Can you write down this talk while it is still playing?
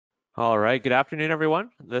All right, good afternoon,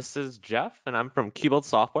 everyone. This is Jeff, and I'm from QBuild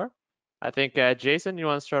Software. I think, Jason, you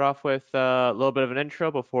want to start off with a little bit of an intro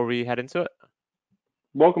before we head into it?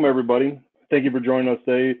 Welcome, everybody. Thank you for joining us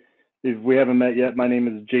today. If we haven't met yet, my name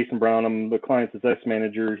is Jason Brown. I'm the Client Success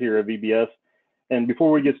Manager here at VBS. And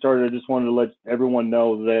before we get started, I just wanted to let everyone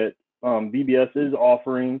know that VBS is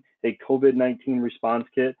offering a COVID-19 response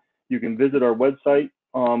kit. You can visit our website,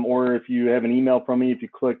 or if you have an email from me, if you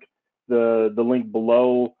click the link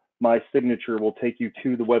below, my signature will take you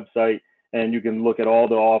to the website, and you can look at all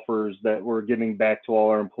the offers that we're giving back to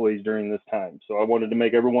all our employees during this time. So I wanted to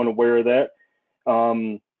make everyone aware of that.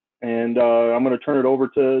 Um, and I'm going to turn it over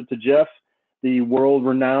to Jeff, the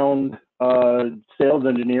world-renowned sales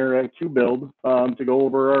engineer at QBuild, to go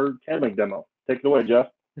over our CADLink demo. Take it away, Jeff.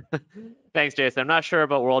 Thanks, Jason. I'm not sure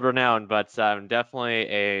about world renowned, but I'm definitely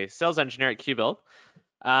a sales engineer at QBuild.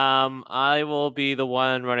 I will be the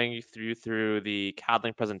one running you through the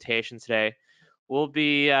CADLink presentation today. We'll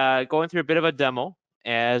be going through a bit of a demo,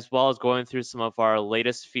 as well as going through some of our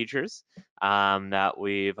latest features that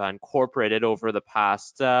we've incorporated over the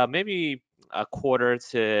past maybe a quarter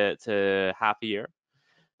to half a year.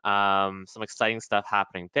 Some exciting stuff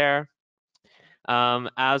happening there.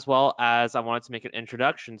 As well as I wanted to make an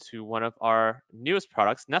introduction to one of our newest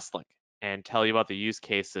products, NESTLink, and tell you about the use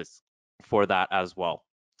cases for that as well.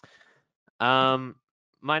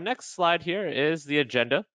 My next slide here is the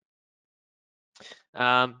agenda.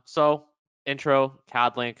 So intro,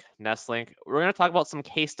 CADLink, NESTLink. We're going to talk about some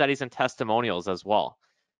case studies and testimonials as well.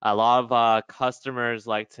 A lot of customers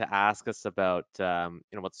like to ask us about,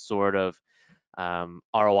 what sort of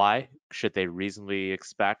ROI should they reasonably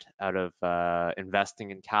expect out of investing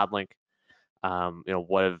in CADLink.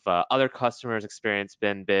 What have other customers' experience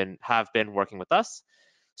have been working with us?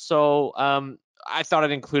 So I thought I'd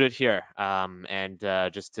include it here, and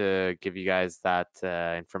just to give you guys that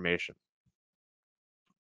information.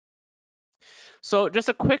 So just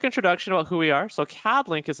a quick introduction about who we are. So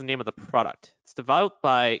CADLink is the name of the product. It's developed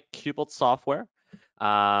by QBuild Software,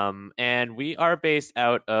 and we are based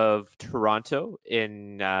out of Toronto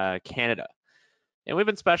in Canada. And we've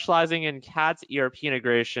been specializing in CAD's ERP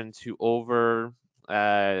integration to over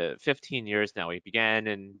 15 years now. We began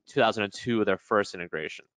in 2002 with our first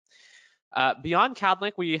integration. Beyond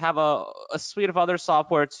CADLink, we have a suite of other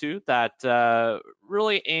software too that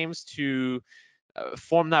really aims to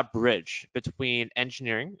form that bridge between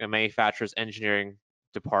engineering and manufacturer's engineering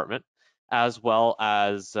department, as well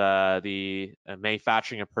as the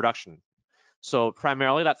manufacturing and production. So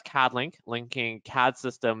primarily that's CADLink, linking CAD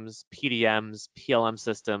systems, PDMs, PLM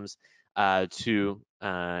systems to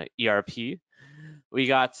ERP. We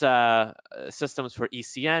got systems for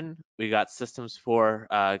ECN. We got systems for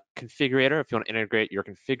configurator, if you want to integrate your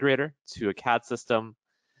configurator to a CAD system,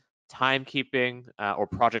 timekeeping or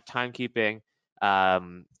project timekeeping,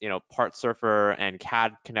 part surfer and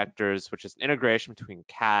CAD connectors, which is an integration between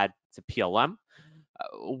CAD to PLM.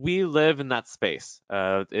 We live in that space,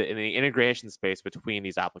 in the integration space between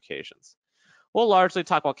these applications. We'll largely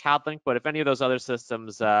talk about CADLink, but if any of those other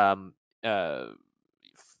systems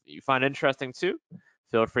you find interesting too,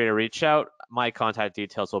 feel free to reach out. My contact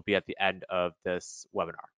details will be at the end of this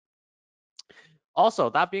webinar. Also,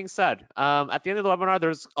 that being said, at the end of the webinar,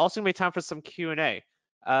 there's also going to be time for some Q&A.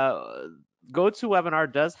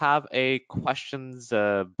 GoToWebinar does have a questions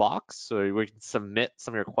box, so we can submit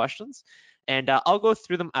some of your questions. And I'll go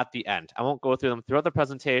through them at the end. I won't go through them throughout the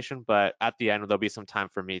presentation, but at the end, there'll be some time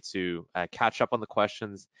for me to catch up on the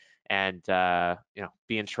questions and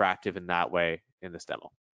be interactive in that way in this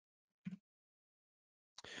demo.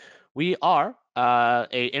 We are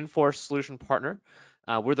a Infor solution partner.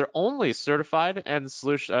 We're their only certified and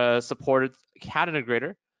solution supported CAD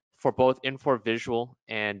integrator for both Infor Visual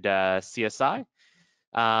and CSI.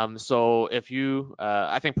 So if you,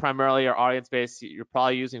 I think primarily our audience base, you're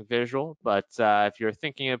probably using Visual, but if you're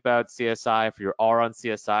thinking about CSI, if you are on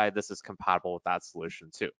CSI, this is compatible with that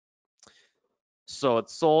solution too. So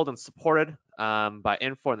it's sold and supported by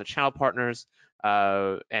Infor and the channel partners,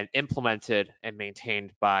 and implemented and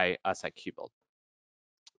maintained by us at QBuild.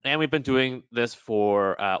 And we've been doing this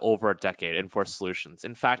for over a decade, Infor Solutions.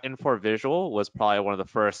 In fact, Infor Visual was probably one of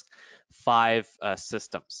the first 5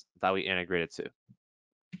 systems that we integrated to.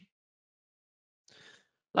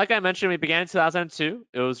 Like I mentioned, we began in 2002.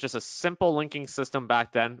 It was just a simple linking system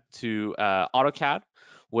back then to AutoCAD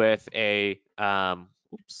with a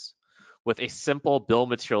simple bill of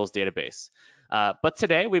materials database. But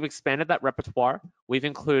today we've expanded that repertoire. We've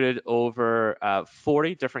included over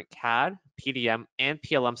 40 different CAD, PDM, and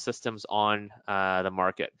PLM systems on the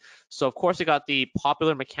market. So of course we got the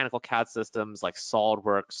popular mechanical CAD systems like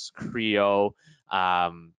SolidWorks, Creo,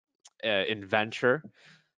 inventor.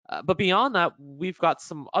 But beyond that, we've got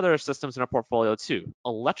some other systems in our portfolio too.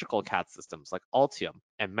 Electrical CAD systems like Altium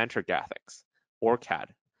and Mentor Graphics or CAD.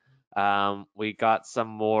 We got some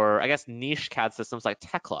more, I guess, niche CAD systems like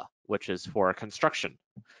Tekla, which is for construction.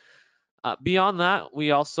 Beyond that,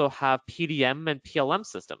 we also have PDM and PLM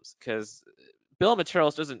systems because bill of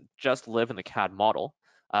materials doesn't just live in the CAD model.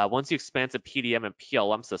 Once you expand to PDM and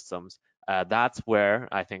PLM systems, that's where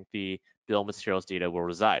I think the bill of materials data will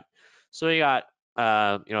reside. So we got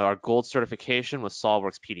our gold certification with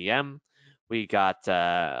SolidWorks PDM. We got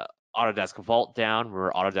Autodesk Vault down.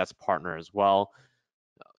 We're Autodesk partner as well.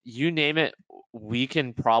 You name it, we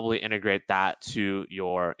can probably integrate that to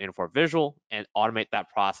your Infor Visual and automate that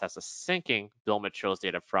process of syncing bill of materials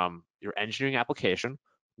data from your engineering application,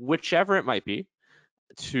 whichever it might be,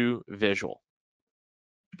 to Visual.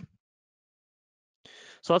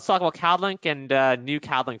 So let's talk about CADLink and new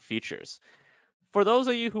CADLink features. For those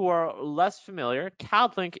of you who are less familiar,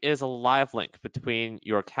 CADLink is a live link between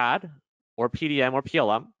your CAD or PDM or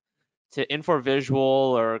PLM to Infor Visual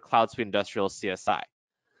or Cloud Suite Industrial CSI.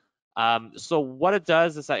 So what it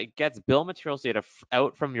does is that it gets bill of materials data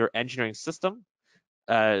out from your engineering system,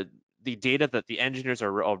 the data that the engineers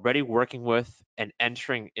are already working with and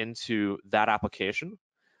entering into that application,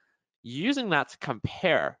 using that to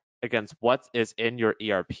compare against what is in your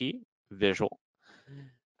ERP Visual,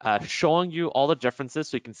 showing you all the differences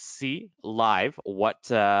so you can see live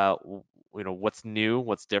what's new,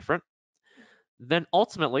 what's different. Then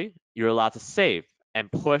ultimately, you're allowed to save and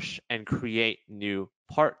push and create new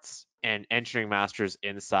parts and engineering masters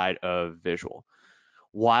inside of Visual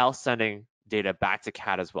while sending data back to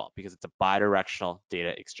CAD as well, because it's a bidirectional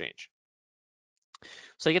data exchange.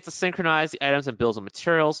 So you get to synchronize the items and bills of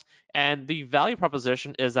materials, and the value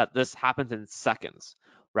proposition is that this happens in seconds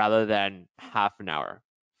rather than half an hour,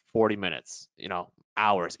 40 minutes,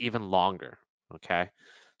 hours, even longer, okay?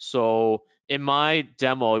 So in my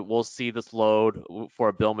demo, we'll see this load for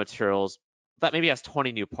a bill of materials that maybe has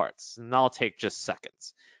 20 new parts, and that'll take just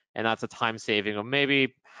seconds. And that's a time saving of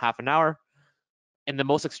maybe half an hour. In the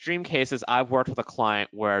most extreme cases, I've worked with a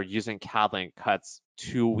client where using CADLink cuts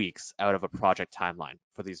 2 weeks out of a project timeline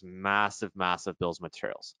for these massive, massive bills of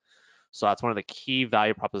materials. So that's one of the key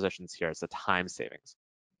value propositions here is the time savings.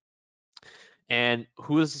 And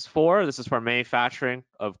who this is for? This is for manufacturing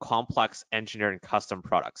of complex engineering custom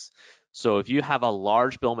products. So if you have a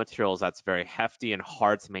large bill of materials that's very hefty and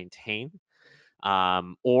hard to maintain,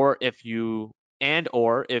 or if you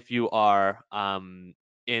are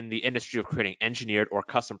in the industry of creating engineered or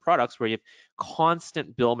custom products where you have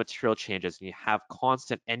constant bill of material changes and you have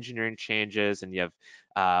constant engineering changes and you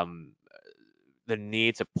have the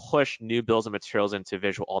need to push new bills of materials into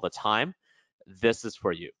Visual all the time, this is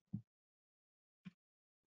for you.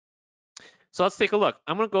 So let's take a look.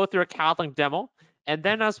 I'm going to go through a CADLink demo, and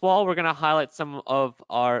then as well, we're going to highlight some of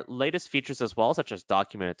our latest features as well, such as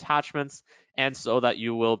document attachments, and so that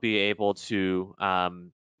you will be able to,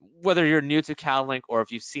 whether you're new to CADLink or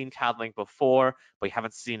if you've seen CADLink before, but you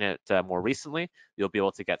haven't seen it more recently, you'll be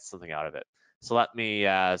able to get something out of it. So let me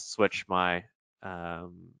switch my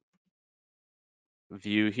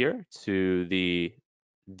view here to the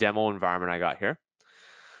demo environment I got here.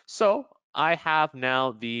 So I have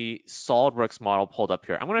now the SolidWorks model pulled up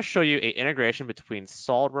here. I'm going to show you an integration between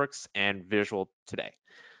SolidWorks and Visual today.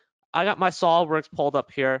 I got my SolidWorks pulled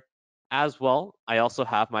up here as well. I also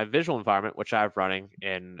have my Visual environment, which I have running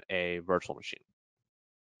in a virtual machine.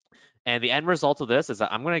 And the end result of this is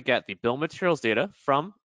that I'm going to get the bill of materials data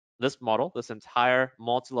from this model, this entire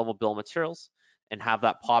multi-level bill of materials, and have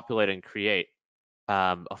that populate and create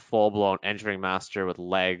a full-blown engineering master with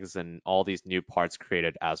legs and all these new parts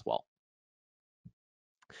created as well.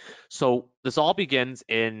 So this all begins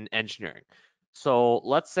in engineering. So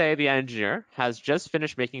let's say the engineer has just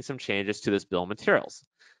finished making some changes to this bill of materials.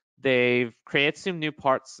 They've created some new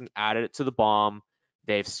parts and added it to the BOM.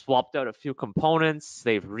 They've swapped out a few components.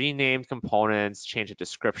 They've renamed components, changed the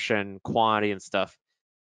description, quantity, and stuff.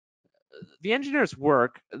 The engineer's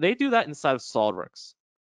work, they do that inside of SolidWorks.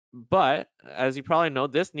 But as you probably know,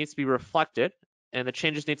 this needs to be reflected and the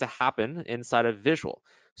changes need to happen inside of Visual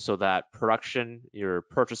so that production, your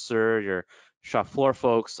purchaser, your shop floor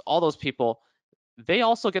folks, all those people, they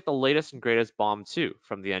also get the latest and greatest BOM too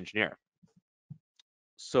from the engineer.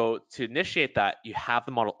 So to initiate that, you have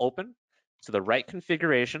the model open to the right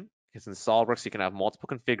configuration, because in SolidWorks you can have multiple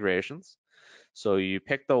configurations. So you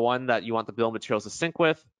pick the one that you want the bill of materials to sync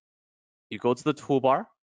with, you go to the toolbar,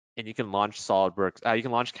 and you can launch SolidWorks. You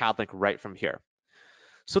can launch CADLink right from here.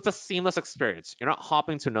 So it's a seamless experience. You're not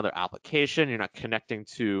hopping to another application. You're not connecting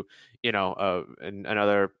to,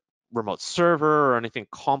 another remote server or anything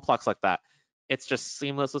complex like that. It's just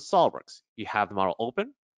seamless with SolidWorks. You have the model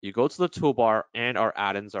open, you go to the toolbar, and our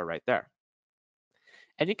add-ins are right there.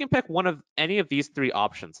 And you can pick one of any of these three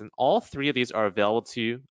options, and all three of these are available to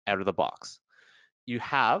you out of the box. You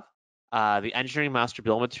have the engineering master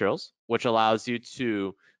bill of materials, which allows you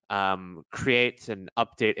to create and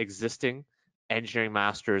update existing engineering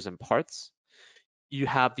masters and parts. You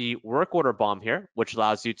have the work order BOM here, which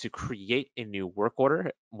allows you to create a new work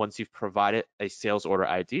order once you've provided a sales order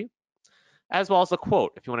ID, as well as a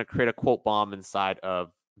quote if you want to create a quote BOM inside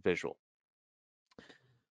of Visual.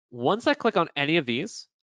 Once I click on any of these,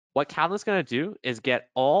 what CADLink's going to do is get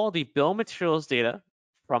all the bill of materials data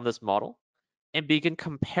from this model and begin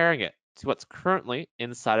comparing it to what's currently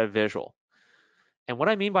inside of Visual. And what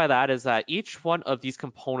I mean by that is that each one of these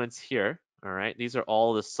components here, all right, these are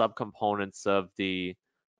all the subcomponents of the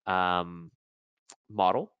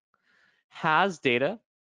model, has data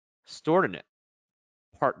stored in it,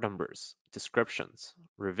 part numbers, descriptions,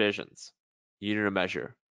 revisions, unit of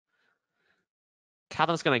measure.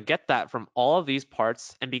 CADLink's going to get that from all of these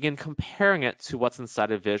parts and begin comparing it to what's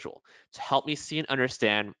inside of Visual to help me see and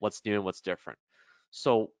understand what's new and what's different.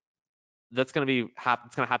 So that's going to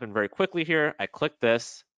happen very quickly here. I click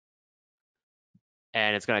this,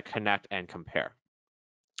 and it's going to connect and compare.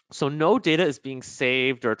 So no data is being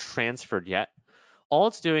saved or transferred yet. All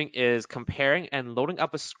it's doing is comparing and loading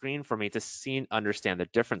up a screen for me to see and understand the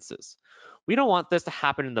differences. We don't want this to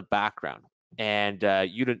happen in the background and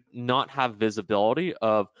you to not have visibility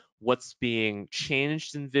of what's being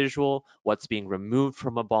changed in Visual, what's being removed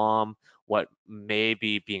from a BOM, what may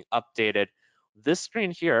be being updated. This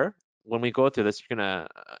screen here, when we go through this,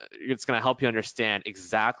 it's gonna help you understand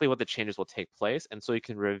exactly what the changes will take place, and so you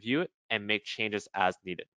can review it and make changes as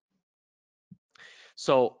needed.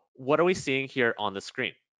 So what are we seeing here on the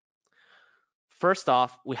screen? First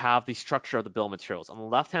off, we have the structure of the bill of materials. On the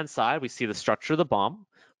left-hand side, we see the structure of the BOM.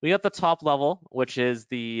 We have the top level, which is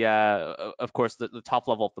of course, the top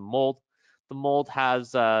level of the mold. The mold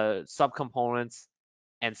has subcomponents,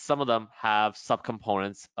 and some of them have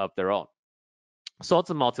subcomponents of their own. So it's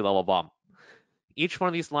a multi-level BOM. Each one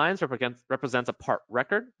of these lines represents a part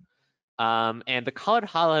record, and the colored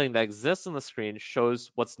highlighting that exists on the screen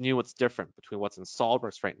shows what's new, what's different between what's in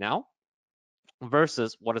SolidWorks right now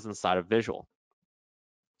versus what is inside of Visual.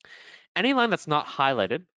 Any line that's not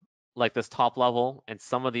highlighted, like this top level and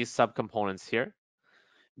some of these subcomponents here,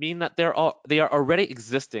 mean that they are already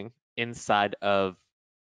existing inside of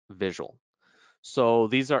Visual. So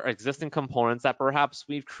these are existing components that perhaps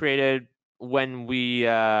we've created when we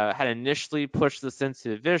had initially pushed this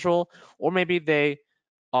into Visual, or maybe they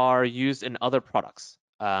are used in other products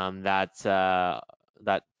that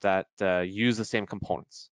use the same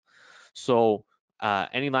components. So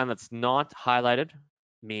any line that's not highlighted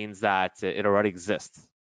means that it already exists.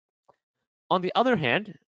 On the other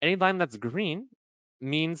hand, any line that's green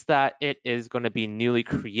means that it is going to be newly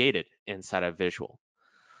created inside of Visual.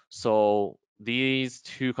 So these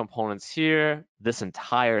two components here, this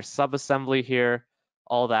entire subassembly here,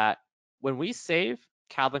 all that, when we save,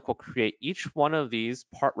 CADLink will create each one of these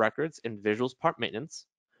part records in Visual's part maintenance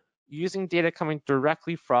using data coming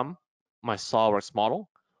directly from my SolidWorks model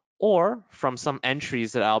or from some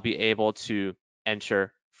entries that I'll be able to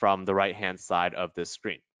enter from the right-hand side of this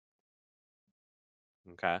screen.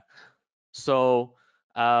 Okay, so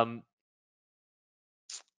not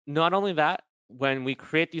only that, when we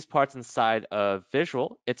create these parts inside of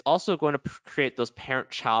Visual, it's also going to create those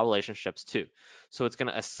parent-child relationships too. So it's going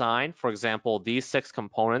to assign, for example, these 6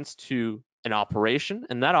 components to an operation,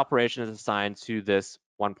 and that operation is assigned to this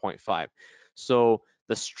 1.5. So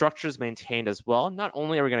the structure is maintained as well. Not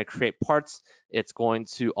only are we going to create parts, it's going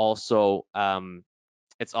to also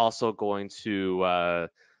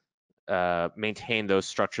maintain those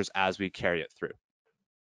structures as we carry it through.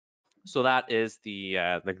 So that is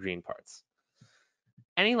the green parts.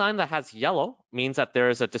 Any line that has yellow means that there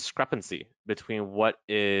is a discrepancy between what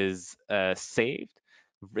is saved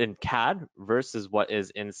in CAD versus what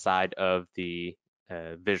is inside of the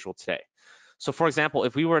Visual today. So for example,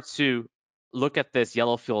 if we were to look at this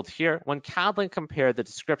yellow field here, when CADLink compared the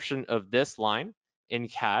description of this line in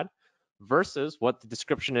CAD versus what the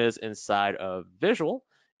description is inside of Visual,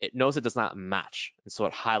 it knows it does not match, and so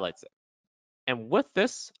it highlights it. And with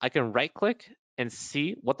this, I can right-click and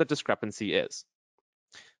see what the discrepancy is.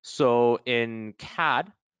 So in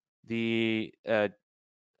CAD, the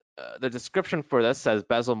description for this says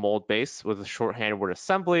bezel mold base with a shorthand word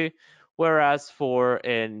assembly, whereas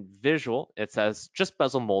in Visual, it says just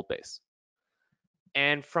bezel mold base.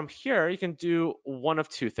 And from here, you can do one of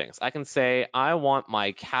two things. I can say, I want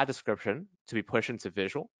my CAD description to be pushed into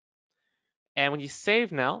Visual, And when you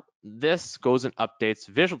save now, this goes and updates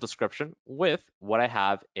visual description with what I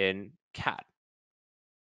have in CAD.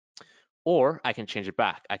 Or I can change it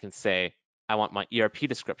back. I can say, I want my ERP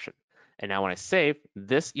description. And now when I save,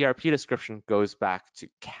 this ERP description goes back to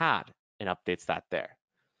CAD and updates that there.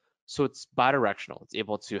 So it's bidirectional. It's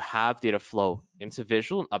able to have data flow into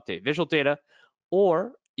visual and update visual data,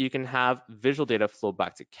 or you can have visual data flow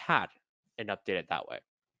back to CAD and update it that way.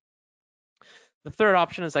 The third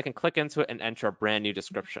option is I can click into it and enter a brand new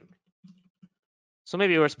description. So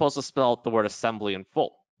maybe we're supposed to spell out the word assembly in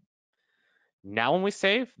full. Now when we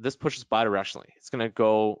save, this pushes bidirectionally. It's going to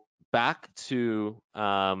go back to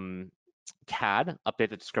CAD, update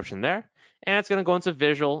the description there, and it's going to go into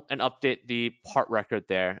visual and update the part record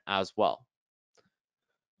there as well.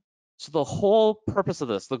 So the whole purpose of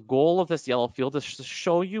this, the goal of this yellow field is to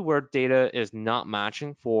show you where data is not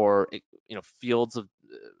matching for fields of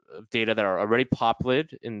data that are already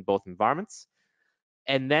populated in both environments,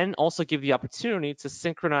 and then also give the opportunity to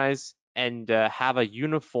synchronize and have a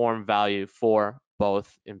uniform value for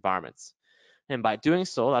both environments. And by doing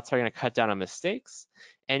so, that's how you're going to cut down on mistakes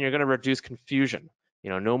and you're going to reduce confusion.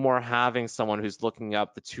 No more having someone who's looking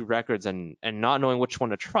up the two records and not knowing which one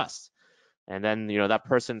to trust. And then that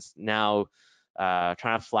person's now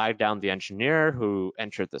trying to flag down the engineer who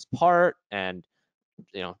entered this part and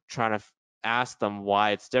trying to ask them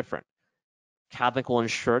why it's different. CADLink will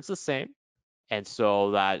ensure it's the same, and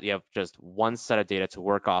so that you have just one set of data to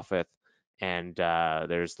work off with, and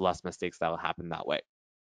there's less mistakes that will happen that way.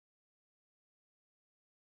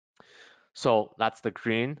 So that's the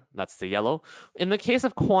green, that's the yellow. In the case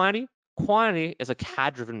of quantity, quantity is a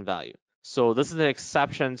CAD-driven value. So this is an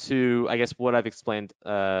exception to, I guess, what I've explained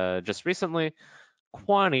just recently.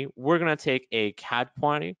 Quantity, we're going to take a CAD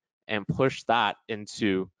quantity and push that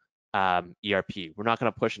into ERP. We're not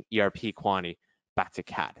going to push an ERP quantity back to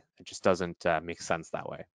CAD. It just doesn't make sense that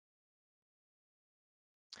way.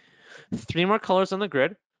 3 more colors on the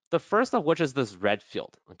grid. The first of which is this red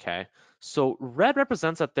field, okay? So red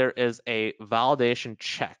represents that there is a validation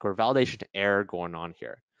check or validation error going on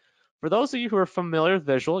here. For those of you who are familiar with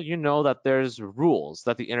visual, you know that there's rules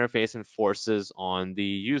that the interface enforces on the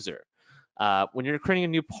user. When you're creating a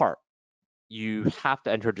new part, you have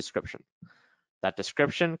to enter a description. That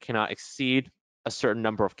description cannot exceed a certain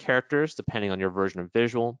number of characters depending on your version of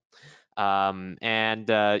visual. And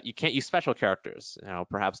you can't use special characters,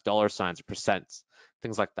 perhaps dollar signs or percents,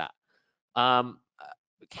 things like that.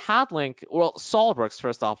 CADLink, well, SolidWorks,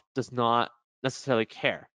 first off, does not necessarily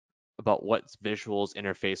care about what visuals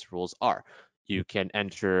interface rules are. You can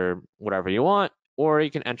enter whatever you want, or you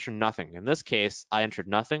can enter nothing. In this case, I entered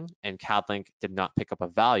nothing, and CADLink did not pick up a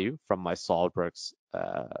value from my SolidWorks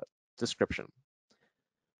description.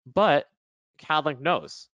 But CADLink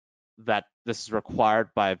knows that this is required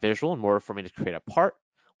by a visual in order for me to create a part,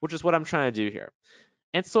 which is what I'm trying to do here.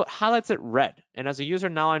 And so it highlights it red. And as a user,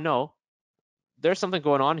 now I know there's something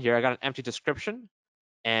going on here. I got an empty description,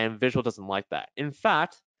 and visual doesn't like that. In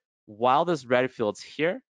fact, while this red field's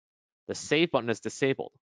here, the save button is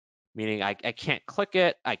disabled, meaning I can't click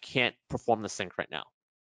it. I can't perform the sync right now.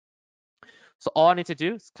 So all I need to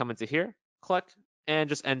do is come into here, click, and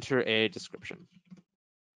just enter a description.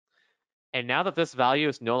 And now that this value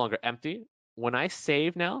is no longer empty, when I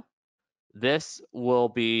save now, this will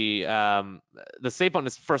be, the save button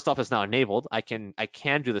is first off is now enabled. I can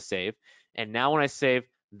do the save. And now when I save,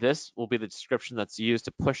 this will be the description that's used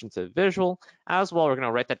to push into visual. As well, we're going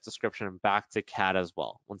to write that description back to CAD as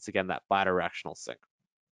well. Once again, that bidirectional sync.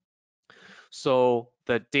 So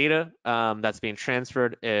the data that's being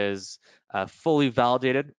transferred is fully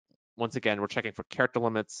validated. Once again, we're checking for character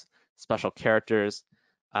limits, special characters.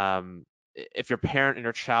 If your parent and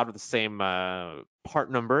your child are the same part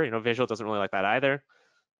number, visual doesn't really like that either.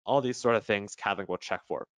 All these sort of things CADLink will check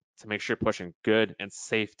for to make sure you're pushing good and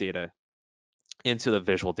safe data into the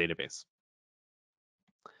visual database.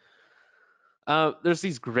 There's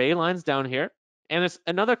these gray lines down here, and there's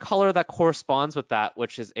another color that corresponds with that,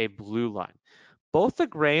 which is a blue line. Both the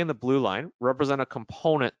gray and the blue line represent a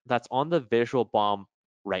component that's on the visual BOM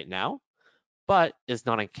right now, but is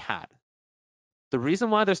not in CAD. The reason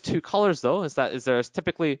why there's two colors, though, is there's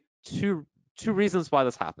typically two reasons why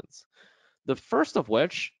this happens. The first of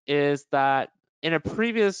which is that in a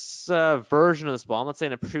previous version of this BOM, let's say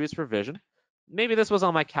in a previous revision, maybe this was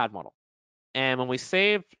on my CAD model. And when we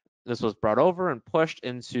saved, this was brought over and pushed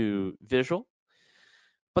into visual.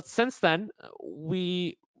 But since then,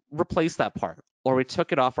 we replaced that part, or we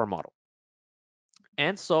took it off our model.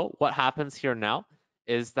 And so what happens here now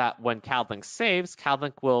is that when CADLink saves,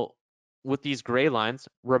 CADLink will, with these gray lines,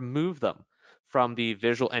 remove them from the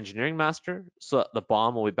visual engineering master so that the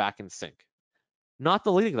BOM will be back in sync. not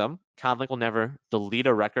deleting them. CADLink will never delete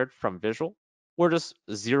a record from visual. We're just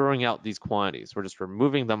zeroing out these quantities. We're just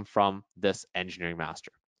removing them from this engineering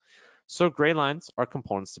master. So gray lines are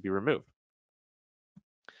components to be removed.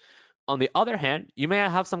 On the other hand, you may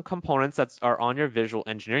have some components that are on your visual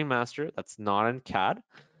engineering master that's not in CAD.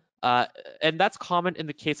 And that's common in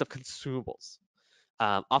the case of consumables.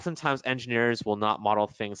 Oftentimes, engineers will not model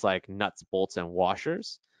things like nuts, bolts, and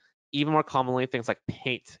washers. Even more commonly, things like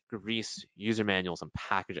paint, grease, user manuals, and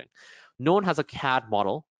packaging. No one has a CAD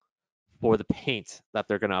model for the paint that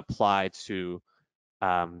they're going to apply to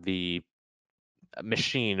the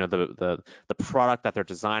machine or the product that they're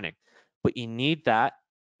designing. But you need that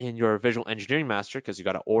in your visual engineering master because you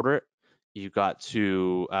got to order it, you got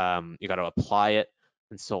to apply it,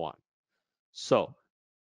 and so on. So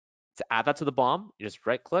to add that to the BOM, you just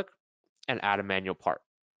right click and add a manual part.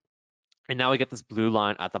 And now we get this blue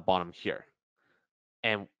line at the bottom here.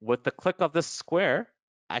 And with the click of this square,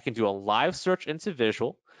 I can do a live search into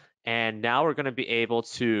visual. And now we're going to be able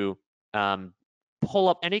to pull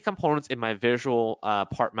up any components in my visual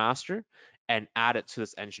part master and add it to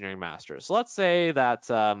this engineering master. So let's say that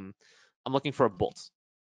I'm looking for a bolt.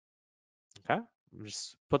 Okay,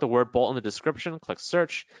 just put the word bolt in the description, click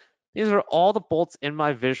search. These are all the bolts in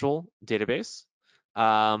my visual database.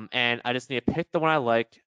 And I just need to pick the one I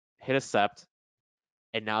like, hit accept,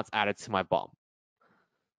 and now it's added to my BOM.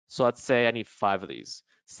 So let's say I need 5 of these.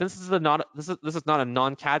 Since this is not a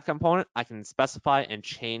non-CAD component, I can specify and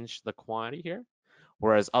change the quantity here,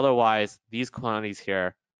 whereas otherwise these quantities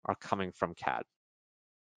here are coming from CAD.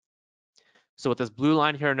 So with this blue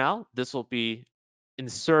line here now, this will be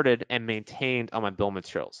inserted and maintained on my bill of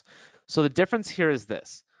materials. So the difference here is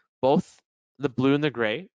this: both the blue and the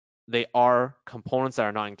gray, they are components that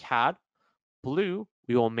are not in CAD. Blue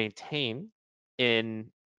we will maintain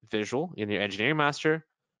in visual in your engineering master.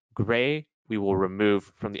 Gray we will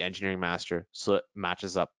remove from the engineering master so it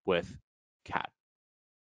matches up with CAD.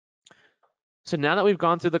 So now that we've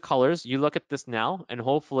gone through the colors, you look at this now and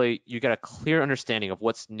hopefully you get a clear understanding of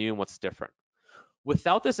what's new and what's different.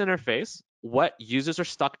 Without this interface, what users are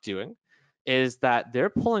stuck doing is that they're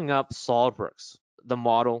pulling up SolidWorks, the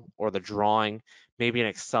model or the drawing, maybe an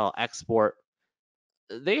Excel export.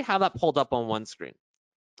 They have that pulled up on one screen.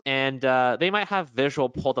 And they might have visual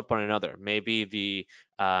pulled up on another, maybe the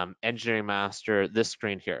engineering master, this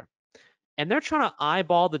screen here. And they're trying to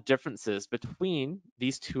eyeball the differences between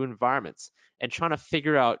these two environments and trying to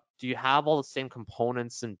figure out, do you have all the same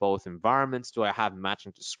components in both environments? Do I have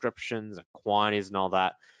matching descriptions and quantities and all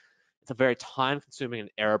that? It's a very time-consuming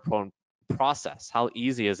and error-prone process. How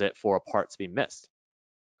easy is it for a part to be missed?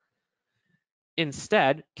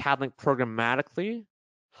 Instead, CADLink programmatically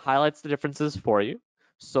highlights the differences for you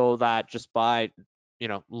so that just by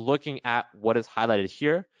looking at what is highlighted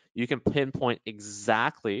here, you can pinpoint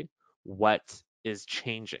exactly what is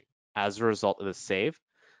changing as a result of the save,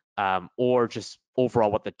 or just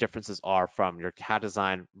overall what the differences are from your CAD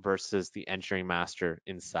design versus the engineering master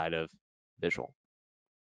inside of Visual.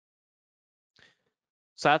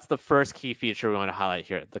 So that's the first key feature we want to highlight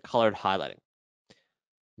here, the colored highlighting.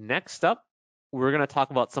 Next up, we're going to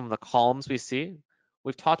talk about some of the columns we see.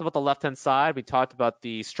 We've talked about the left-hand side. We talked about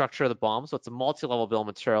the structure of the BOM. So it's a multi-level bill of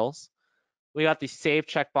materials. We got the save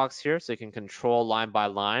checkbox here, so you can control line by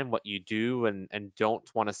line what you do and don't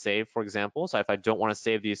want to save, for example. So if I don't want to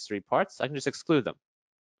save these 3 parts, I can just exclude them.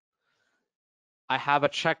 I have a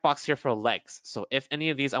checkbox here for legs. So if any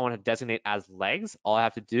of these I want to designate as legs, all I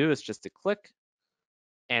have to do is just to click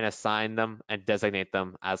and assign them and designate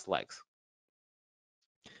them as legs.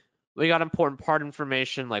 We got important part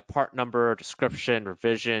information like part number, description,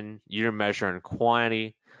 revision, year measure, and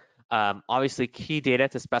quantity. Obviously, key data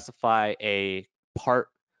to specify a part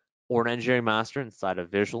or an engineering master inside of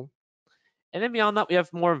Visual. And then beyond that, we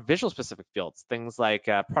have more visual-specific fields, things like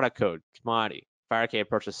product code, commodity, fabricated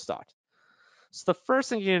purchase stock. So the first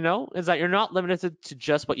thing you need to know is that you're not limited to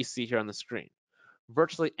just what you see here on the screen.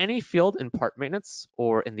 Virtually any field in part maintenance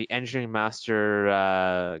or in the engineering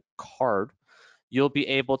master card, you'll be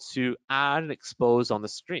able to add and expose on the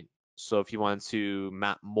screen. So if you want to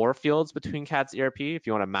map more fields between CAD's ERP, if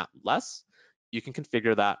you want to map less, you can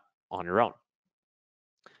configure that on your own.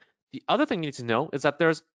 The other thing you need to know is that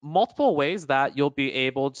there's multiple ways that you'll be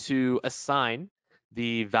able to assign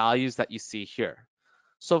the values that you see here.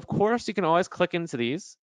 So of course, you can always click into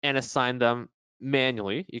these and assign them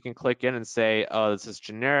manually. You can click in and say, oh, this is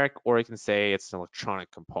generic, or you can say it's an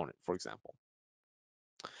electronic component, for example.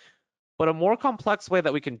 But a more complex way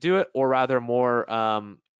that we can do it, or rather a more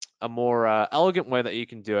elegant way that you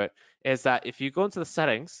can do it, is that if you go into the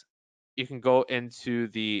settings, you can go into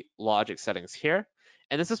the logic settings here,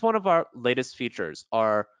 And this is one of our latest features,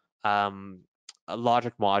 our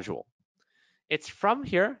logic module. It's from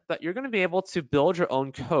here that you're going to be able to build your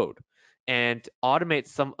own code and automate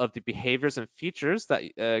some of the behaviors and features that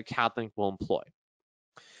CADLink will employ.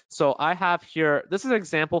 So I have here, this is an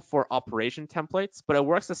example for operation templates, but it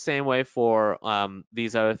works the same way for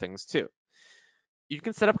these other things too. You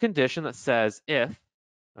can set up a condition that says if,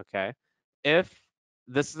 okay, if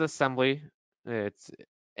this is assembly, it's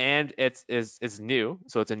new,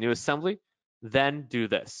 so it's a new assembly, then do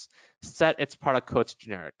this. Set its product code to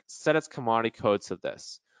generic, set its commodity code to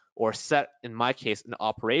this, or set, in my case, an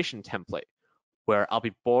operation template where I'll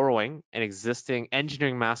be borrowing an existing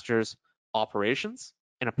engineering master's operations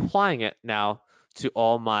and applying it now to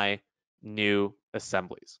all my new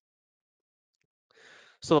assemblies.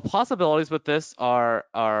 So the possibilities with this are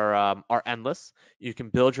endless. You can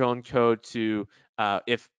build your own code to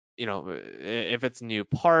if if it's a new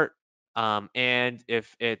part, and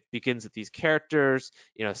if it begins with these characters,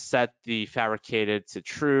 set the fabricated to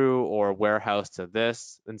true or warehouse to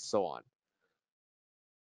this, and so on.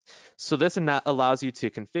 So this allows you to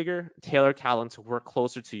configure, tailor CADLink to work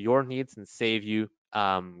closer to your needs and save you,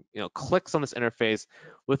 clicks on this interface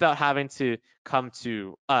without having to come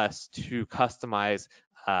to us to customize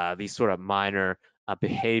these sort of minor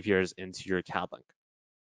behaviors into your CADLink.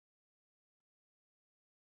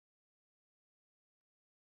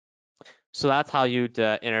 So that's how you'd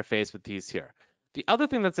interface with these here. The other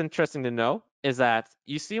thing that's interesting to know is that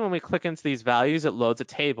you see when we click into these values, it loads a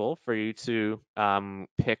table for you to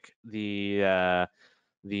pick the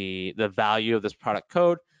value of this product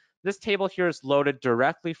code. This table here is loaded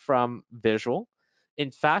directly from Visual.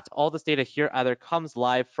 In fact, all this data here either comes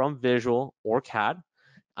live from Visual or CAD,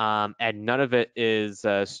 and none of it is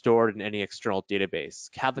stored in any external database.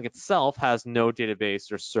 CADLink itself has no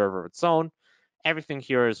database or server of its own. Everything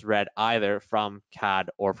here is read either from CAD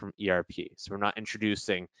or from ERP. So we're not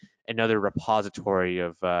introducing another repository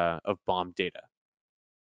of BOM data.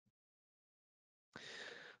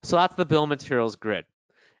 So that's the bill of materials grid.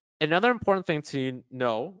 Another important thing to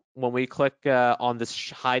know when we click on this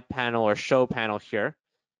hide panel or show panel here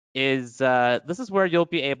is this is where you'll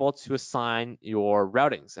be able to assign your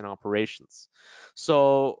routings and operations.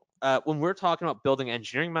 So when we're talking about building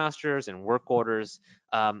engineering masters and work orders,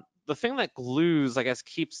 the thing that glues, I guess,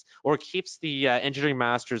 keeps the engineering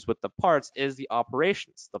masters with the parts is the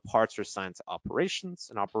operations. The parts are assigned to operations,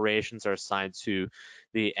 and operations are assigned to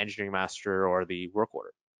the engineering master or the work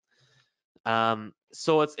order.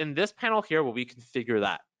 So it's in this panel here where we configure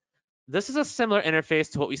that. This is a similar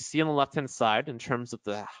interface to what we see on the left-hand side in terms of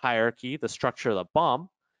the hierarchy, the structure of the BOM.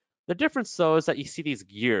 The difference, though, is that you see these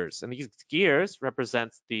gears, and these gears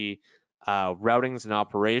represent the routings and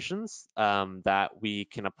operations that we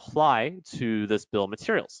can apply to this bill of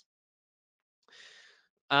materials.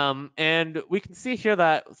 And we can see here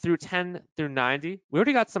that through 10 through 90, we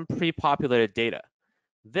already got some pre-populated data.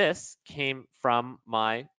 This came from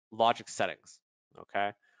my logic settings,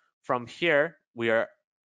 okay? From here,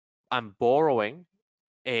 I'm borrowing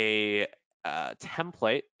a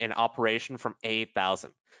template in operation from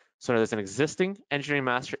A8000. So there's an existing engineering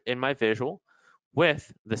master in my visual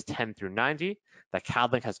with this 10 through 90 that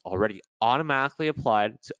CADLink has already automatically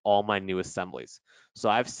applied to all my new assemblies. So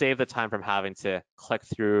I've saved the time from having to click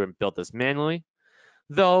through and build this manually.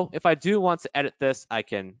 Though if I do want to edit this, I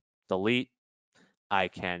can delete, I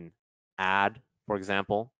can add, for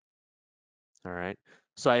example. All right.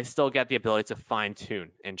 So I still get the ability to fine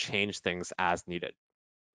tune and change things as needed.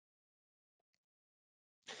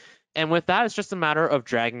 And with that, it's just a matter of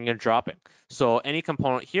dragging and dropping. So any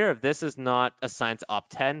component here, if this is not assigned to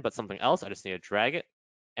op10, but something else, I just need to drag it.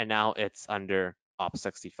 And now it's under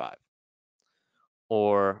op65.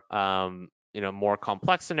 Or, more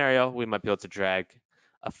complex scenario, we might be able to drag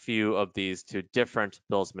a few of these to different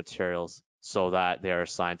bills of materials so that they are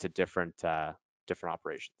assigned to different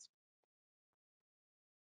operations.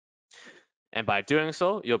 And by doing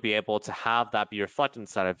so, you'll be able to have that be reflected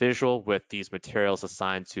inside a visual with these materials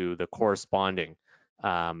assigned to the corresponding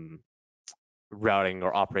routing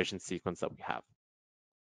or operation sequence that we have.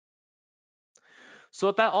 So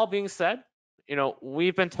with that all being said,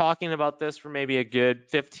 we've been talking about this for maybe a good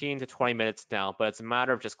 15 to 20 minutes now, but it's a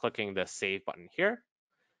matter of just clicking the save button here,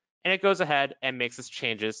 and it goes ahead and makes its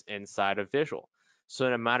changes inside of Visual. So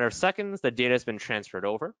in a matter of seconds, the data has been transferred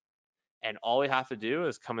over, and all we have to do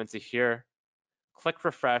is come into here, click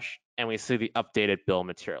refresh, and we see the updated bill of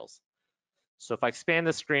materials. So if I expand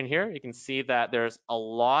the screen here, you can see that there's a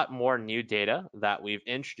lot more new data that we've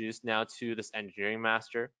introduced now to this engineering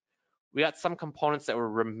master. We got some components that were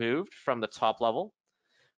removed from the top level.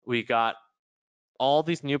 We got all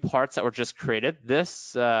these new parts that were just created,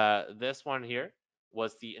 this one here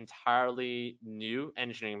was the entirely new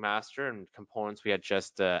engineering master and components we had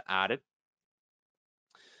just added.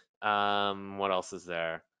 What else is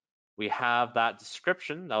there? We have that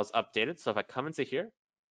description that was updated. So if I come into here,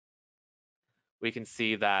 we can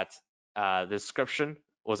see that the description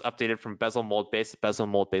was updated from bezel mold base to bezel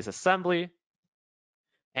mold base assembly.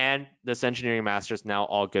 And this engineering master is now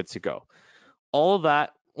all good to go. All of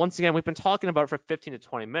that, once again, we've been talking about for 15 to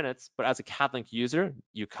 20 minutes, but as a CADLink user,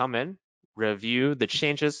 you come in, review the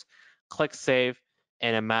changes, click save,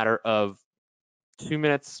 in a matter of 2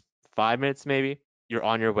 minutes, 5 minutes maybe, you're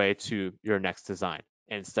on your way to your next design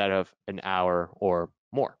instead of an hour or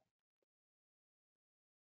more.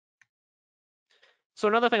 So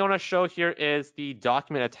another thing I want to show here is the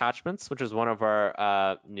document attachments, which is one of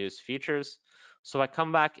our newest features. So I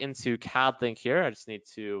come back into CADLink here. I just need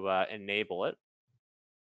to enable it.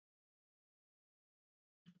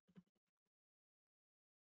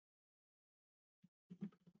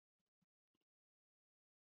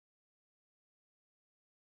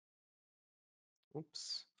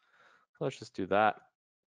 Oops. Let's just do that.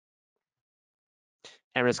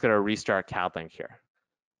 And we're just going to restart CADLink here.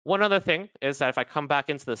 One other thing is that if I come back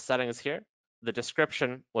into the settings here, the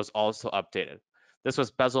description was also updated. This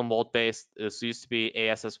was bezel mold based. This used to be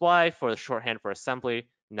ASSY for the shorthand for assembly.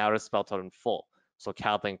 Now it is spelled out in full. So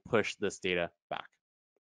CADLink pushed this data back.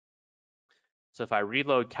 So if I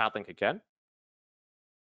reload CADLink again,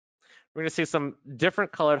 we're going to see some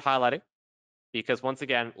different colored highlighting because once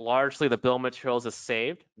again, largely the bill of materials is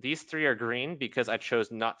saved. These three are green because I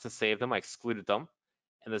chose not to save them. I excluded them.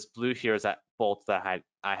 And this blue here is that bolt that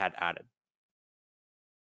I had added.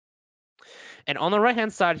 And on the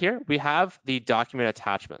right-hand side here, we have the document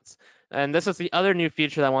attachments. And this is the other new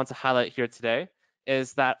feature that I want to highlight here today,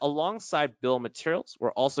 is that alongside bill of materials,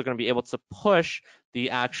 we're also going to be able to push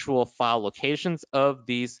the actual file locations of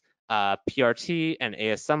these PRT and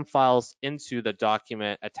ASM files into the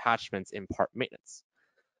document attachments in part maintenance.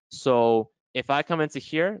 So if I come into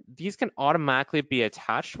here, these can automatically be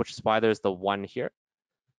attached, which is why there's the one here,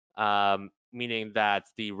 meaning that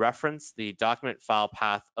the reference, the document file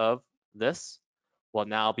path of this will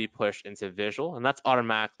now be pushed into visual, and that's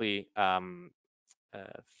automatically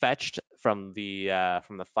fetched from the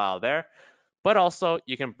file there. But also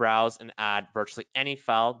you can browse and add virtually any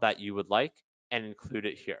file that you would like and include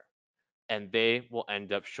it here, and they will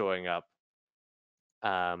end up showing up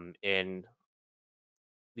in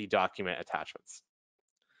the document attachments.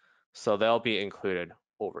 So they'll be included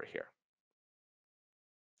over here.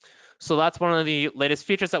 So that's one of the latest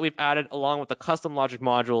features that we've added along with the custom logic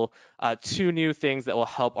module, two new things that will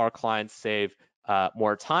help our clients save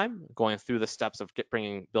more time going through the steps of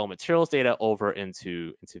bringing bill of materials data over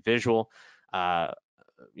into visual,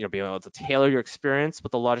 being able to tailor your experience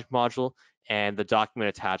with the logic module and the document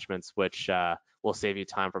attachments, which will save you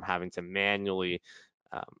time from having to manually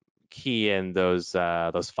key in those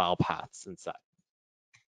file paths inside.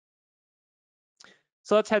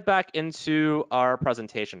 So let's head back into our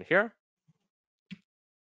presentation here.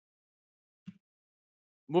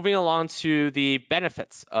 Moving along to the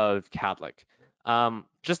benefits of CADLink.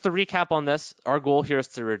 Just to recap on this, our goal here is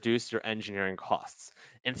to reduce your engineering costs.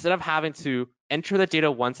 Instead of having to enter the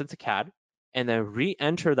data once into CAD and then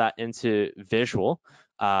re-enter that into visual,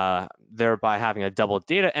 thereby having a double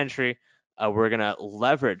data entry, we're going to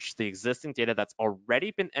leverage the existing data that's already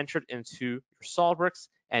been entered into your SOLIDWORKS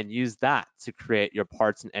and use that to create your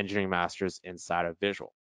parts and engineering masters inside of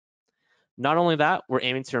visual. Not only that, we're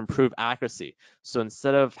aiming to improve accuracy. So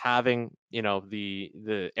instead of having,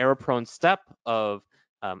 the error-prone step of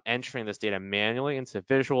entering this data manually into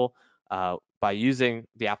visual, by using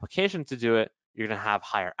the application to do it, you're going to have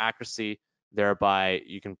higher accuracy. Thereby,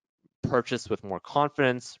 you can purchase with more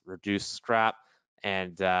confidence, reduce scrap,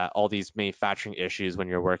 and all these manufacturing issues when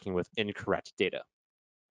you're working with incorrect data.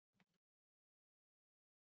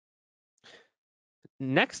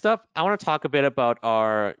 Next up, I want to talk a bit about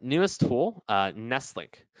our newest tool,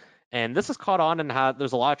 NESTLink. And this has caught on and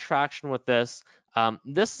there's a lot of traction with this.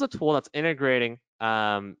 This is a tool that's integrating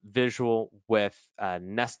visual with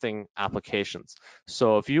nesting applications.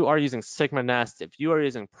 So if you are using Sigma Nest, if you are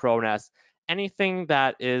using ProNest, anything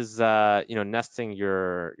that is nesting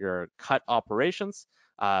your cut operations,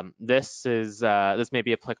 this may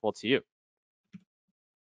be applicable to you.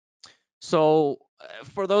 So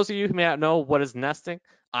for those of you who may not know what is nesting,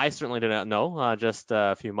 I certainly did not know just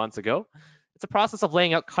a few months ago. It's a process of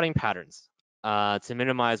laying out cutting patterns to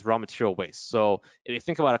minimize raw material waste. So if you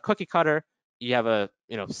think about a cookie cutter, you have a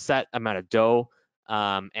set amount of dough.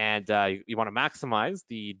 and you want to maximize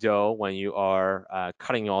the dough when you are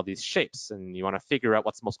cutting all these shapes, and you want to figure out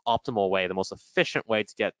what's the most optimal way, the most efficient way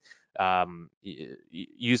to get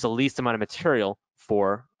use the least amount of material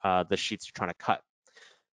for the sheets you're trying to cut.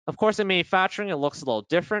 Of course, in manufacturing, it looks a little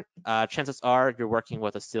different. Chances are you're working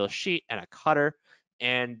with a steel sheet and a cutter,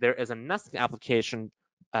 and there is a nesting application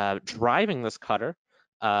driving this cutter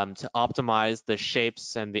to optimize the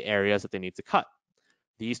shapes and the areas that they need to cut.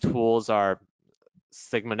 These tools are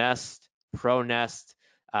Sigma Nest, Pro Nest,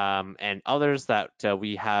 and others that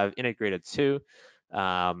we have integrated too.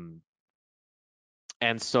 And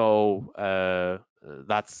so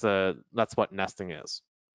that's what nesting is.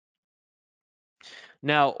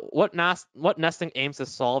 Now, what nesting aims to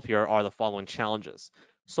solve here are the following challenges.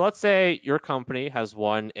 So let's say your company has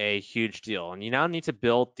won a huge deal, and you now need to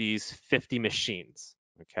build these 50 machines.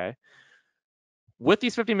 Okay. With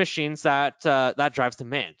these 50 machines, that drives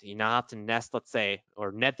demand. You now have to nest, let's say,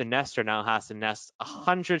 or Ned the Nester now has to nest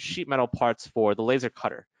 100 sheet metal parts for the laser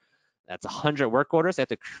cutter. That's 100 work orders they have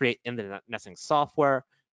to create in the nesting software,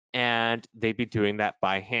 and they'd be doing that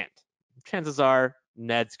by hand. Chances are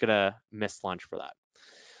Ned's gonna miss lunch for that.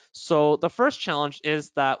 So the first challenge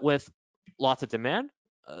is that with lots of demand,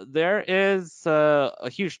 there is a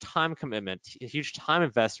huge time commitment, a huge time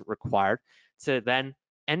investment required to then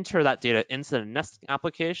enter that data into the nesting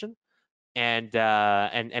application and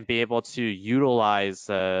be able to utilize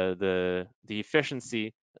the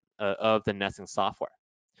efficiency of the nesting software.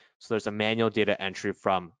 So there's a manual data entry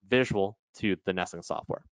from visual to the nesting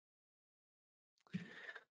software.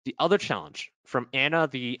 The other challenge from Anna,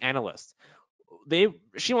 the analyst,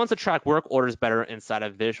 she wants to track work orders better inside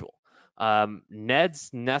of visual. Ned's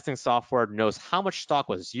nesting software knows how much stock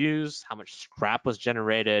was used, how much scrap was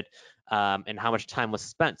generated, and how much time was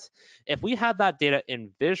spent. If we had that data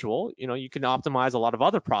in visual, you can optimize a lot of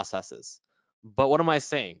other processes. But what am I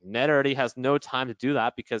saying? Ned already has no time to do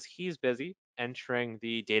that because he's busy entering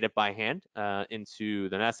the data by hand into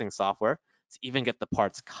the nesting software to even get the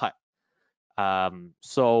parts cut.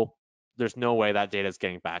 So there's no way that data is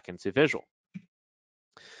getting back into visual.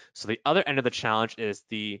 So the other end of the challenge is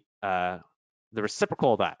the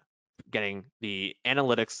reciprocal of that, getting the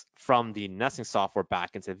analytics from the nesting software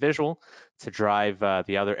back into visual to drive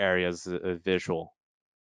the other areas of visual.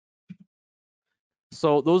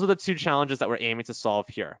 So those are the two challenges that we're aiming to solve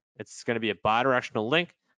here. It's going to be a bidirectional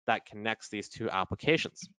link that connects these two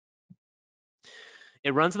applications.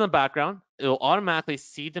 It runs in the background. It will automatically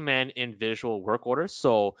see demand in visual work orders.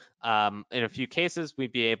 So in a few cases,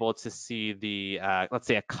 we'd be able to see the, let's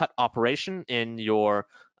say, a cut operation in your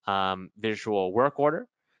visual work order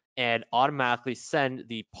and automatically send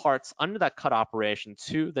the parts under that cut operation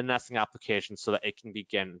to the nesting application so that it can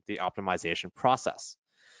begin the optimization process.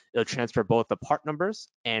 It'll transfer both the part numbers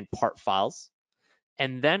and part files.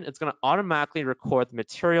 And then it's going to automatically record the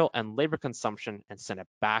material and labor consumption and send it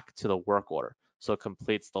back to the work order. So it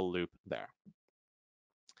completes the loop there.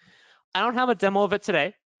 I don't have a demo of it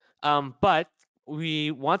today, but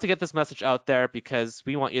we want to get this message out there because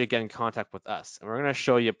we want you to get in contact with us. And we're going to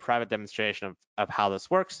show you a private demonstration of how this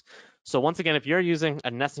works. So once again, if you're using a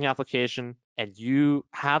nesting application and you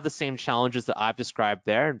have the same challenges that I've described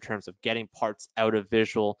there in terms of getting parts out of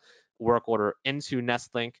visual work order into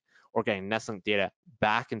NESTLink or getting NESTLink data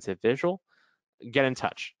back into visual, get in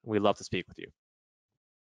touch. We'd love to speak with you.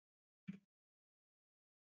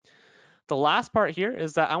 The last part here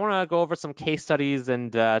is that I want to go over some case studies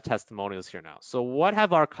and testimonials here now. So what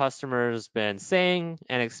have our customers been saying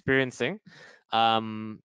and experiencing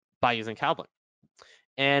by using CADLink?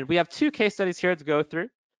 And we have two case studies here to go through.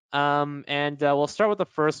 And we'll start with the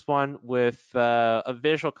first one with a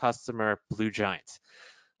visual customer, Blue Giant.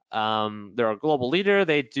 They're a global leader.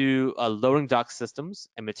 They do loading dock systems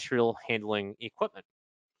and material handling equipment.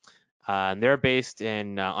 And they're based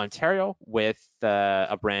in Ontario with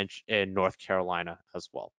a branch in North Carolina as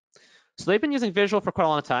well. So they've been using visual for quite a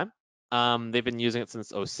long time. They've been using it since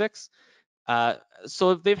 2006.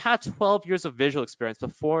 So they've had 12 years of visual experience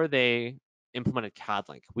before they implemented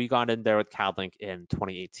CADLink. We got in there with CADLink in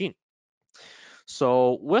 2018.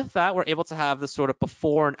 So with that, we're able to have this sort of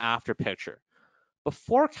before and after picture.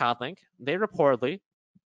 Before CADLink, they reportedly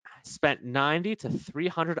spent 90 to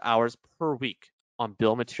 300 hours per week on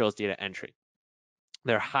bill of materials data entry.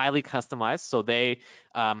 They're highly customized, so they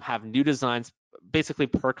have new designs basically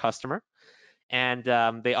per customer, and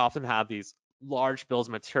they often have these large bills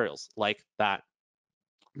of materials like that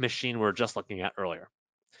machine we were just looking at earlier.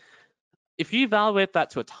 If you evaluate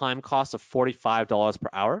that to a time cost of $45 per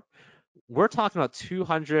hour, we're talking about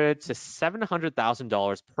 $200,000 to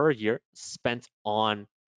 $700,000 per year spent on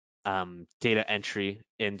data entry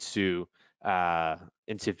into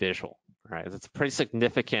into visual, right? It's a pretty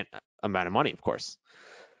significant amount of money, of course.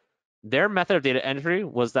 Their method of data entry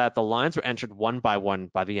was that the lines were entered one by one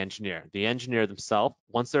by the engineer. The engineer themselves,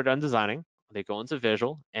 once they're done designing, they go into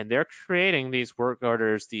visual and they're creating these work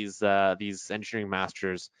orders, these engineering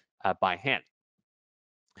masters by hand.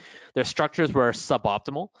 Their structures were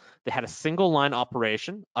suboptimal. They had a single line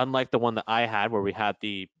operation, unlike the one that I had, where we had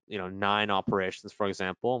the 9 operations, for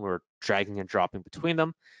example, and we were dragging and dropping between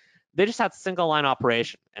them. They just had single line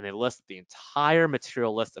operation, and they listed the entire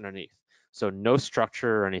material list underneath. So no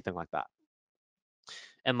structure or anything like that.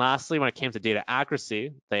 And lastly, when it came to data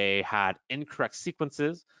accuracy, they had incorrect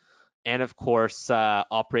sequences. And of course,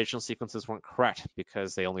 operational sequences weren't correct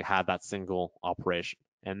because they only had that single operation.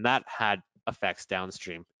 And that had effects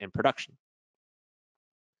downstream in production.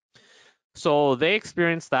 So they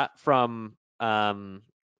experienced that from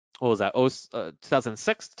what was that?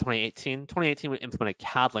 2006 to 2018. 2018, we implemented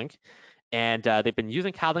CADLink, and they've been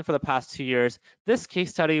using CADLink for the past 2 years. This case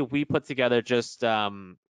study we put together just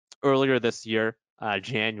earlier this year,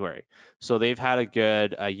 January. So they've had a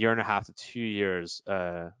good 1.5 to 2 years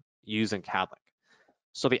using CADLink.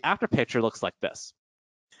 So the after picture looks like this.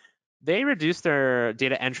 They reduced their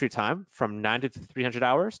data entry time from 90 to 300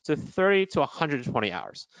 hours to 30 to 120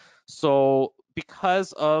 hours. So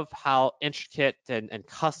because of how intricate and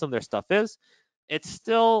custom their stuff is, it's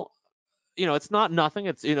still, it's not nothing.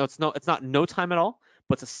 It's not no time at all,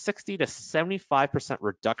 but it's a 60 to 75%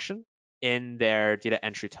 reduction in their data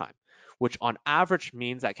entry time, which on average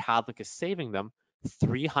means that CADLink is saving them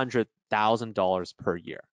 $300,000 per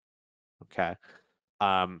year. Okay.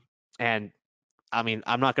 And I mean,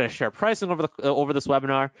 I'm not going to share pricing over this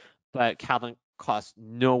webinar, but CADLink costs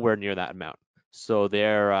nowhere near that amount. So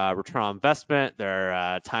their return on investment,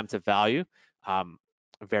 their time to value,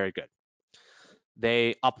 very good.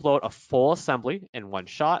 They upload a full assembly in one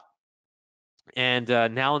shot. And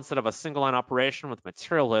now instead of a single line operation with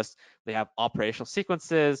material list, they have operational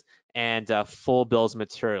sequences and full bills of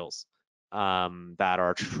materials that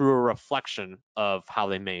are a true reflection of how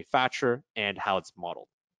they manufacture and how it's modeled.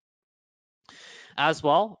 As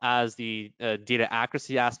well as the data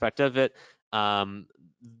accuracy aspect of it,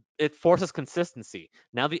 it forces consistency.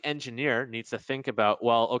 Now the engineer needs to think about,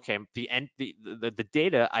 well, okay, the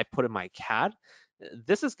data I put in my CAD,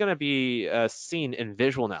 this is going to be seen in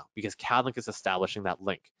visual now because CADLink is establishing that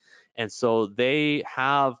link. And so they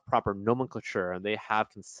have proper nomenclature and they have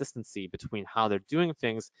consistency between how they're doing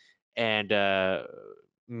things, and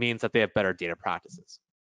means that they have better data practices.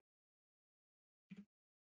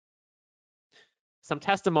 Some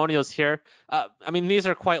testimonials here. I mean, these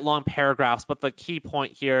are quite long paragraphs, but the key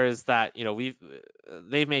point here is that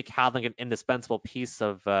they've made CADLink an indispensable piece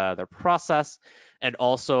of their process, and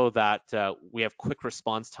also that we have quick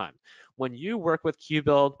response time. When you work with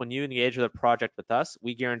QBuild, when you engage with a project with us,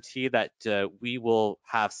 we guarantee that we will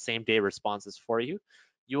have same-day responses for you.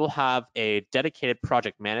 You will have a dedicated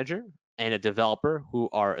project manager and a developer who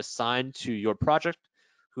are assigned to your project,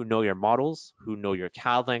 who know your models, who know your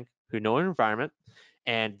CADLink, who know your environment,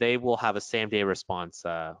 and they will have a same-day response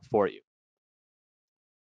for you.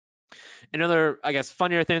 Another, I guess,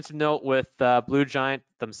 funnier thing to note with Blue Giant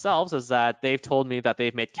themselves is that they've told me that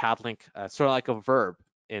they've made CADLink sort of like a verb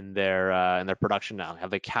in their production now.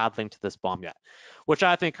 Have they CADLink to this bomb yet? Which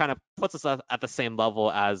I think kind of puts us at the same level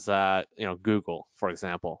as Google, for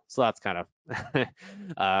example. So that's kind of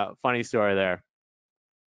funny story there.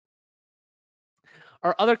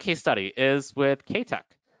 Our other case study is with KTech.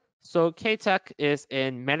 So KTech is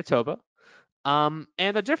in Manitoba. And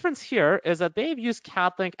the difference here is that they've used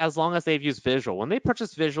CADLink as long as they've used Visual. When they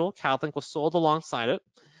purchased Visual, CADLink was sold alongside it.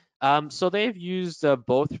 So they've used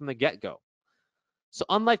both from the get-go. So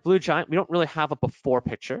unlike Blue Giant, we don't really have a before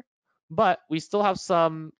picture, but we still have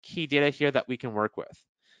some key data here that we can work with.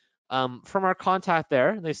 From our contact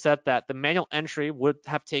there, they said that the manual entry would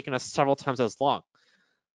have taken us several times as long,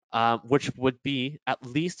 which would be at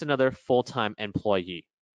least another full-time employee.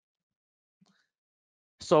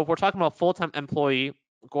 So if we're talking about full-time employee,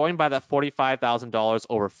 going by that $45,000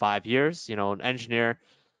 over 5 years, an engineer,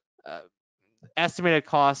 estimated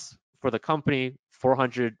costs for the company,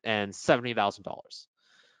 $470,000.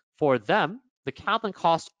 For them, the CADLink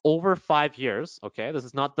cost over 5 years, okay, this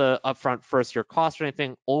is not the upfront first year cost or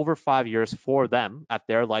anything, over 5 years for them at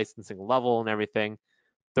their licensing level and everything,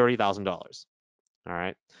 $30,000. All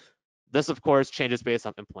right. This, of course, changes based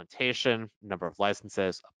on implementation, number of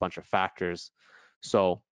licenses, a bunch of factors.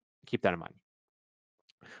 So keep that in mind.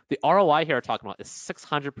 The ROI here we're talking about is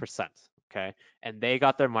 600%, okay? And they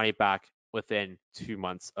got their money back within 2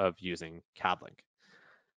 months of using CADLink.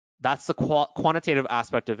 That's the quantitative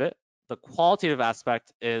aspect of it. The qualitative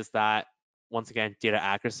aspect is that once again, data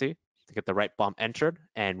accuracy to get the right BOM entered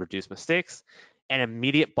and reduce mistakes, and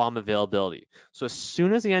immediate BOM availability. So as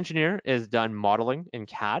soon as the engineer is done modeling in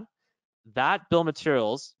CAD, that bill of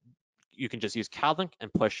materials, you can just use CADLink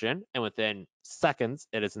and push in, and within seconds,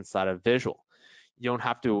 it is inside of Visual. You don't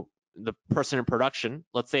have to, the person in production,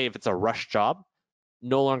 let's say if it's a rush job,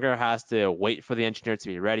 no longer has to wait for the engineer to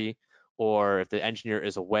be ready, or if the engineer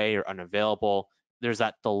is away or unavailable, there's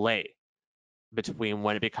that delay between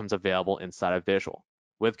when it becomes available inside of Visual.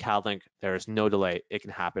 With CADLink, there is no delay. It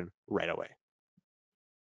can happen right away.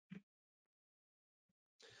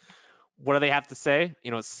 What do they have to say?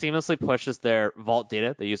 You know, it seamlessly pushes their Vault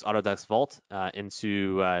data. They use Autodesk Vault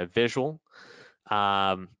into Visual.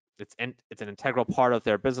 It's an integral part of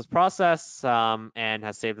their business process and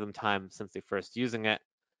has saved them time since they first using it.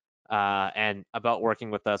 And about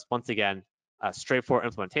working with us, once again, a straightforward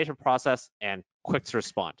implementation process and quick to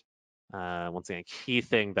respond. Once again, key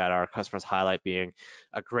thing that our customers highlight being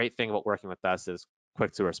a great thing about working with us is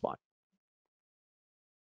quick to respond.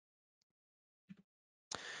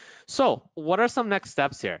 So what are some next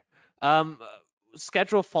steps here?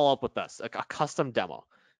 Schedule follow-up with us, a custom demo.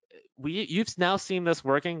 You've now seen this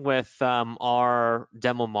working with our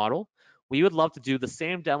demo model. We would love to do the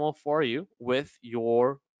same demo for you with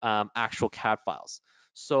your actual CAD files.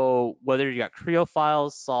 So whether you got Creo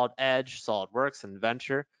files, Solid Edge, SolidWorks,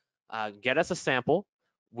 Inventor, get us a sample.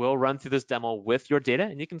 We'll run through this demo with your data,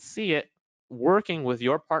 and you can see it working with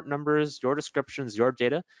your part numbers, your descriptions, your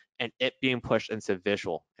data, and it being pushed into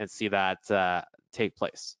Visual and see that take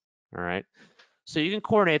place. All right. So you can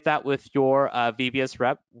coordinate that with your VBS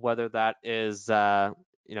rep, whether that is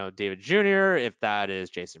David Jr., if that is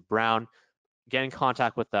Jason Brown. Get in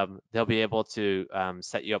contact with them. They'll be able to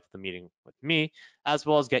set you up the meeting with me, as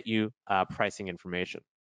well as get you pricing information.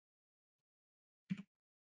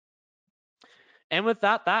 And with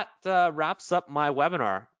that, wraps up my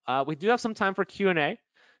webinar. We do have some time for Q&A.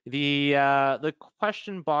 The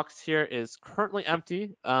question box here is currently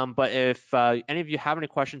empty, but if any of you have any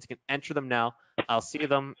questions, you can enter them now. I'll see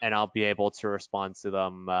them and I'll be able to respond to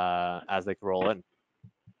them as they roll in.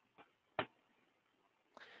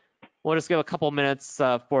 We'll just give a couple minutes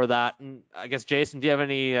for that. And I guess, Jason, do you have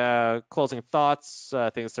any closing thoughts,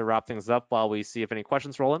 things to wrap things up while we see if any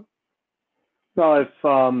questions roll in? No,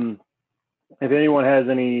 if anyone has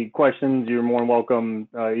any questions, you're more than welcome.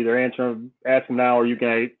 Either ask them now, or you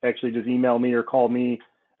can actually just email me or call me.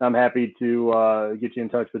 I'm happy to get you in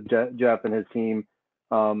touch with Jeff and his team.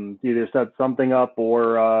 Either set something up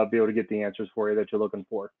or be able to get the answers for you that you're looking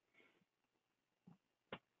for.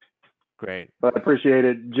 Great. But I appreciate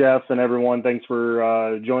it, Jeff and everyone. Thanks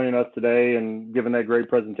for joining us today and giving that great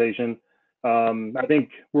presentation. I think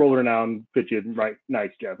roller now fits you right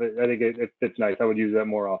nice, Jeff. I think it fits nice. I would use that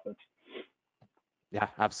more often. Yeah,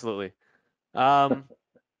 absolutely.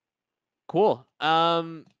 Cool.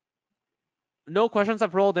 No questions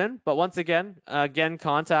have rolled in, but once again,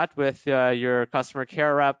 contact with your customer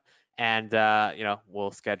care rep, and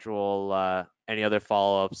we'll schedule any other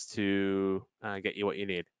follow-ups to get you what you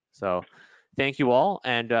need. So thank you all,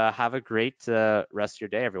 and have a great rest of your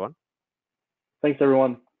day, everyone. Thanks,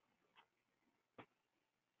 everyone.